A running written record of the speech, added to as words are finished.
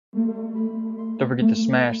Don't forget to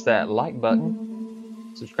smash that like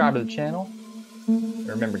button, subscribe to the channel, and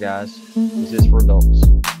remember guys, this is for adults.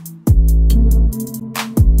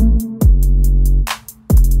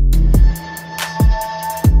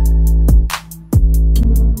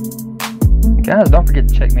 Guys, don't forget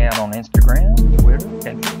to check me out on Instagram, Twitter,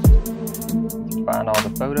 Pinterest to find all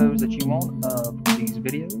the photos that you want of these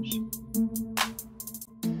videos.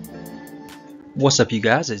 What's up you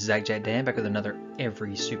guys, it's Zach Jack Dan back with another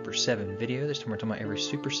Every Super 7 video. This time we're talking about Every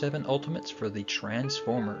Super 7 Ultimates for the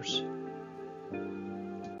Transformers.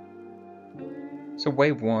 So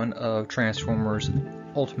Wave 1 of Transformers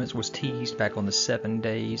Ultimates was teased back on the 7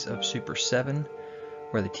 days of Super 7,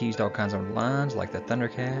 where they teased all kinds of lines like the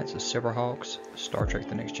Thundercats, the Silverhawks, Star Trek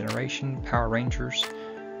The Next Generation, Power Rangers,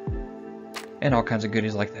 and all kinds of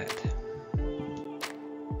goodies like that.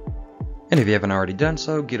 And if you haven't already done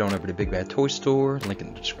so, get on over to Big Bad Toy Store, link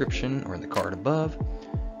in the description or in the card above.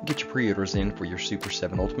 Get your pre-orders in for your Super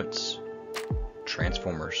 7 Ultimates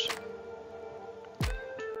Transformers.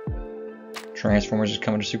 Transformers is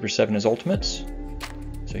coming to Super 7 as Ultimates.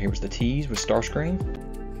 So here was the tease with Starscream.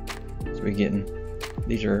 So we're getting,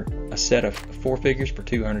 these are a set of 4 figures for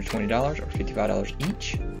 $220 or $55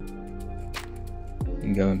 each. You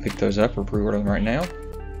can go and pick those up or pre-order them right now.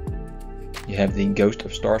 You have the Ghost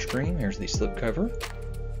of Starscream. Here's the slipcover.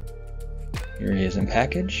 Here he is in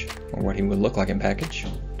package, or what he would look like in package.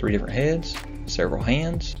 3 different heads, several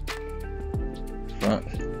hands,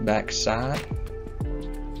 front, back, side.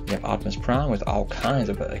 You have Optimus Prime with all kinds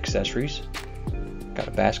of accessories. Got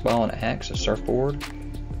a basketball and an axe, a surfboard,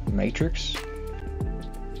 matrix.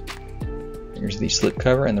 Here's the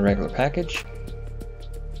slipcover and the regular package.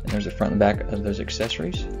 And there's the front and back of those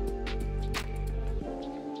accessories.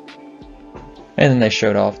 And then they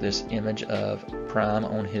showed off this image of Prime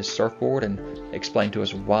on his surfboard and explained to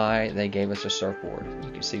us why they gave us a surfboard.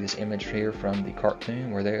 You can see this image here from the cartoon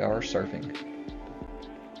where they are surfing.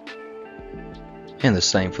 And the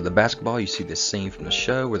same for the basketball. You see this scene from the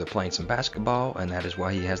show where they're playing some basketball, and that is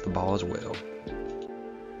why he has the ball as well.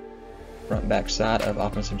 Front back side of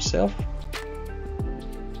Optimus himself.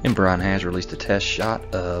 And Brian has released a test shot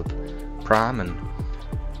of Prime, and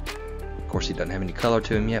of course he doesn't have any color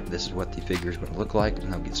to him yet, but this is what the figure is going to look like,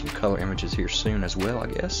 and I'll get some color images here soon as well, I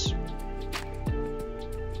guess.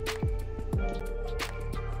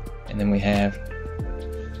 And then we have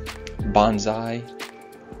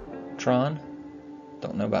Banzai-tron.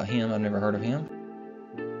 Don't know about him, I've never heard of him.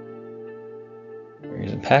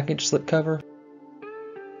 Here's a package slipcover.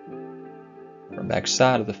 From back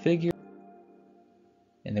side of the figure.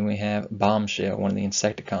 And then we have Bombshell, one of the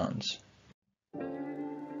Insecticons.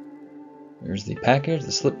 Here's the package, the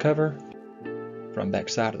slipcover, from back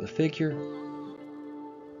side of the figure.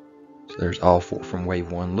 So there's all 4 from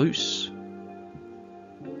Wave 1 loose.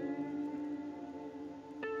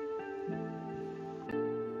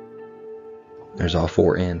 There's all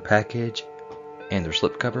 4 in package and their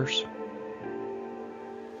slipcovers.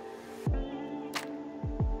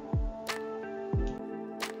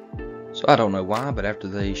 So I don't know why, but after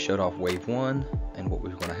they showed off Wave 1 and what we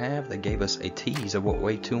were going to have, they gave us a tease of what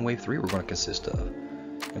Wave 2 and Wave 3 were going to consist of.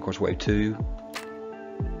 And of course Wave 2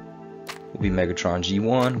 will be Megatron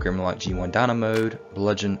G1, Grimlock G1 Dino Mode,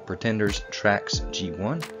 Bludgeon Pretenders Trax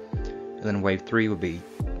G1. And then Wave 3 will be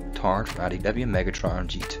Tarn from IDW, Megatron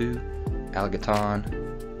G2, Alligaticon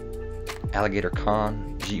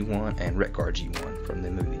G1, and Wreck-gar G1 from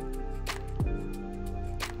the movie.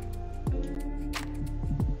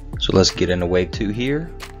 So let's get into Wave 2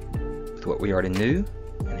 here with what we already knew,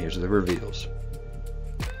 and here's the reveals.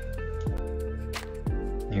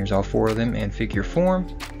 Here's all 4 of them in figure form,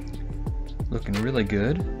 looking really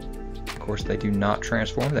good. Of course they do not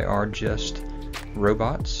transform, they are just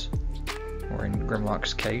robots, or in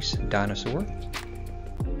Grimlock's case, dinosaur.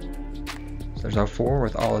 So there's all 4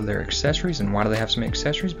 with all of their accessories, and why do they have some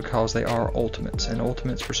accessories? Because they are Ultimates, and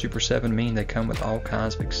Ultimates for Super 7 mean they come with all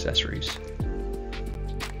kinds of accessories.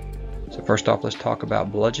 So first off, let's talk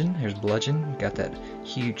about Bludgeon. Here's Bludgeon. Got that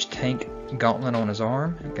huge tank gauntlet on his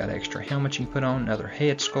arm. Got an extra helmet you can put on, another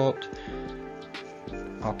head sculpt,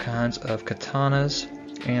 all kinds of katanas,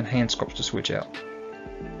 and hand sculpts to switch out.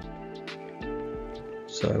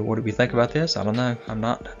 So what do we think about this? I don't know. I'm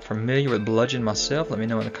not familiar with Bludgeon myself. Let me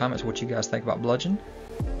know in the comments what you guys think about Bludgeon.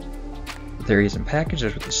 There he is in package.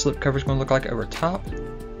 There's what the slipcover is going to look like over top.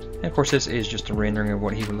 And of course this is just a rendering of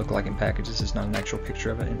what he would look like in package. This is not an actual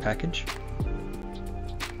picture of it in package.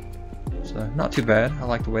 So not too bad. I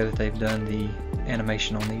like the way that they've done the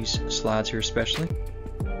animation on these slides here especially.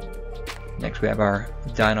 Next we have our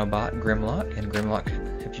Dinobot Grimlock, and Grimlock,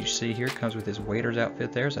 if you see here, comes with his waiter's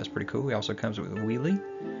outfit there, so that's pretty cool. He also comes with a wheelie,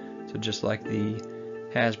 just like the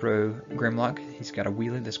Hasbro Grimlock, he's got a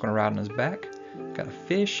wheelie that's going to ride on his back. Got a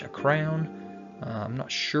fish, a crown. I'm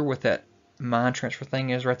not sure what that mind transfer thing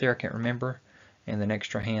is right there. I can't remember. And then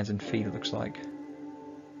extra hands and feet, it looks like.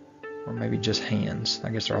 Or maybe just hands. I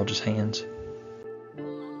guess they're all just hands.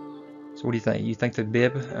 So what do you think? You think the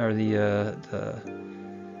bib or the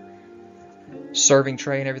serving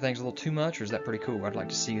tray and everything's a little too much, or is that pretty cool? I'd like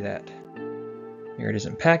to see that. Here it is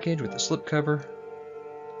in package with the slipcover.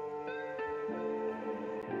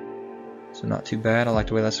 So not too bad. I like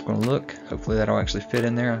the way that's going to look. Hopefully that'll actually fit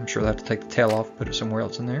in there. I'm sure they'll have to take the tail off and put it somewhere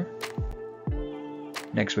else in there.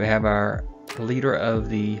 Next we have our leader of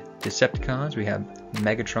the Decepticons. We have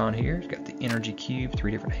Megatron here. He's got the energy cube,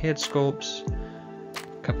 3 different head sculpts,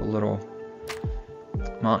 a couple little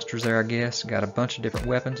monsters there, I guess. Got a bunch of different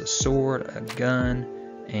weapons, a sword, a gun,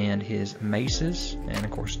 and his maces, and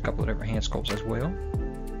of course a couple of different hand sculpts as well.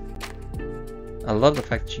 I love the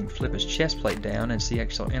fact that you can flip his chest plate down and see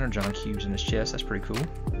actual energon cubes in his chest. That's pretty cool.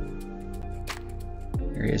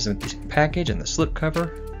 Here he is with the package and the slip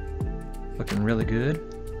cover. Looking really good.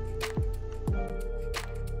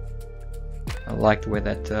 I like the way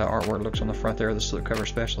that artwork looks on the front there of the slip cover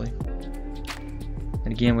especially. And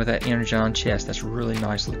again with that energon chest, that's really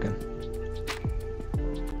nice looking.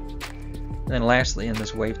 And then lastly in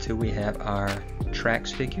this wave 2 we have our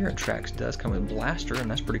Trax figure. And Trax does come with a blaster, and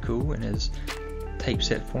that's pretty cool in his tape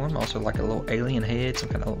set form. Also like a little alien head, some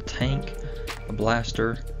kind of little tank, a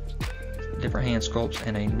blaster, different hand sculpts,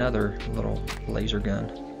 and another little laser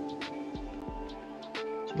gun.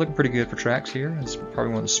 So looking pretty good for Trax here. It's probably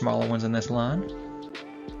one of the smaller ones in this line.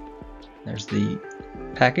 There's the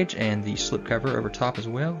package and the slipcover over top as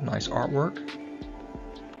well. Nice artwork.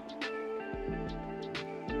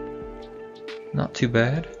 Not too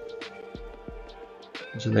bad.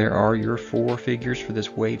 So there are your 4 figures for this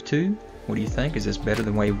Wave 2. What do you think? Is this better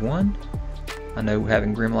than Wave 1? I know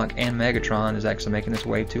having Grimlock and Megatron is actually making this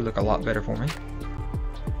Wave 2 look a lot better for me.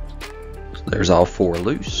 So there's all 4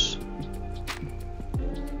 loose.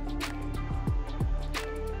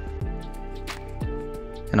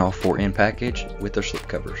 And all 4 in package with their slip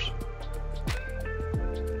covers.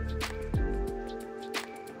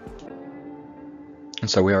 And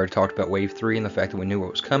so we already talked about Wave 3 and the fact that we knew what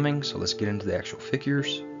was coming, so let's get into the actual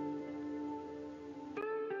figures.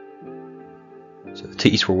 So the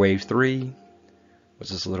tease for Wave 3 was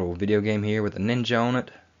this little video game here with a ninja on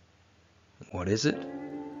it. What is it?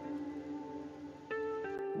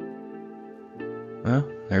 Well,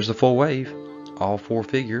 there's the full wave. All 4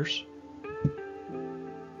 figures.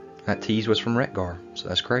 That tease was from Wreck-gar, so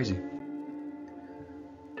that's crazy.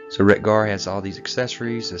 So Wreck-gar has all these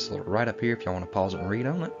accessories. This little right up here if y'all want to pause it and read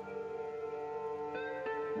on it.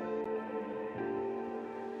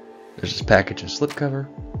 There's this package and slipcover.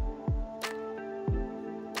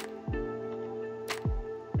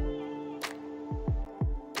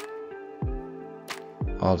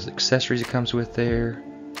 All the accessories it comes with there.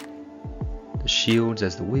 The shields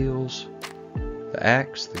as the wheels. The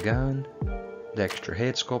axe, the gun. The extra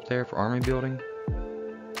head sculpt there for army building.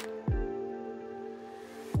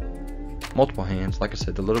 Multiple hands, like I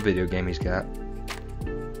said, the little video game he's got.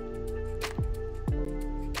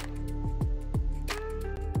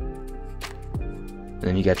 And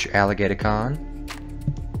then you got your Alligaticon.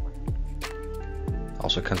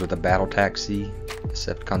 Also comes with a battle taxi,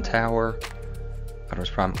 Decepticon tower, Optimus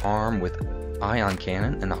Prime arm with ion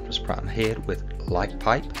cannon, and Optimus Prime head with light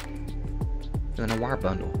pipe, and then a wire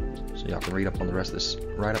bundle. So y'all can read up on the rest of this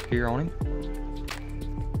right up here on him.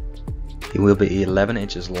 He will be 11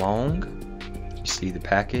 inches long. You see the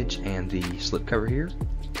package and the slipcover here.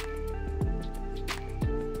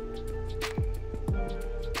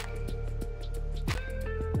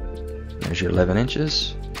 There's your 11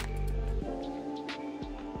 inches.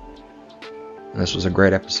 And this was a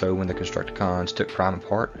great episode when the Constructicons took Prime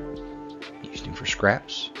apart. Used him for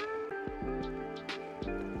scraps.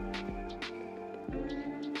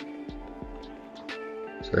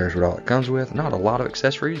 So there's what all it comes with. Not a lot of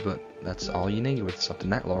accessories, but that's all you need with something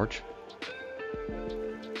that large.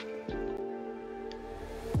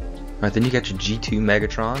 Alright, then you got your G2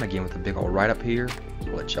 Megatron, again with a big old right up here.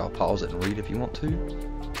 I'll let y'all pause it and read if you want to.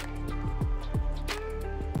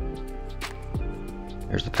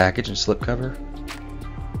 There's the package and slipcover.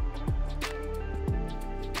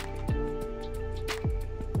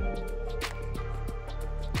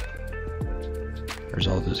 There's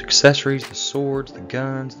all those accessories, the swords, the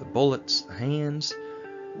guns, the bullets, the hands,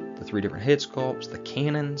 the 3 different head sculpts, the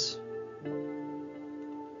cannons.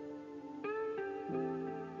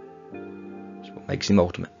 That's what makes him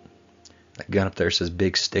ultimate. That gun up there says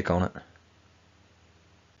Big Stick on it.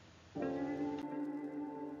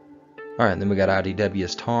 Alright, then we got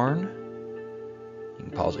IDW's Tarn. You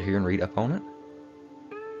can pause it here and read up on it.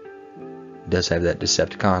 It does have that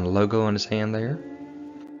Decepticon logo on his hand there.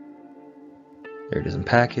 There it is in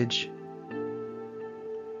package.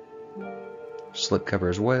 Slip cover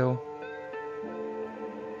as well.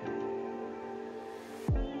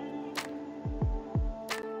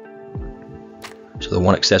 So the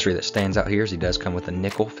one accessory that stands out here is he does come with a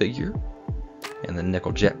nickel figure and the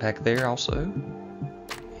nickel jetpack there also.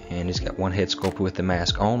 And he's got one head sculpted with the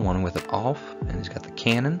mask on, one with it off, and he's got the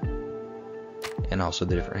cannon and also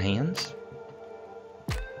the different hands.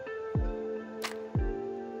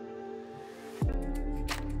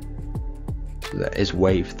 So that is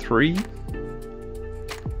wave 3.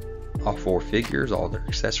 All 4 figures, all their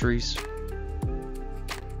accessories.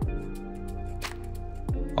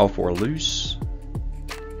 All 4 loose.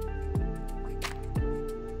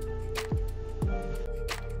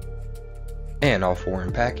 And all 4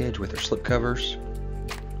 in package with their slip covers.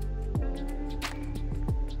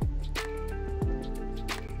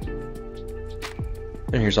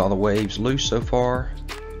 And here's all the waves loose so far.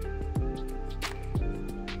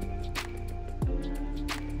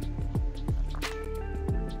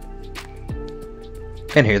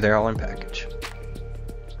 And here they're all in package.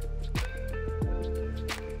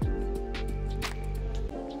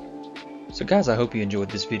 So guys, I hope you enjoyed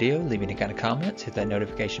this video. Leave any kind of comments, hit that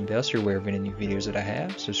notification bell so you're aware of any new videos that I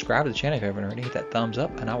have. Subscribe to the channel if you haven't already, hit that thumbs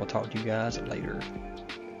up, and I will talk to you guys later.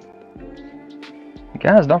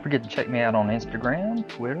 Guys, don't forget to check me out on Instagram,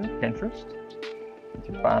 Twitter, Pinterest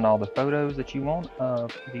to find all the photos that you want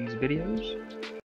of these videos.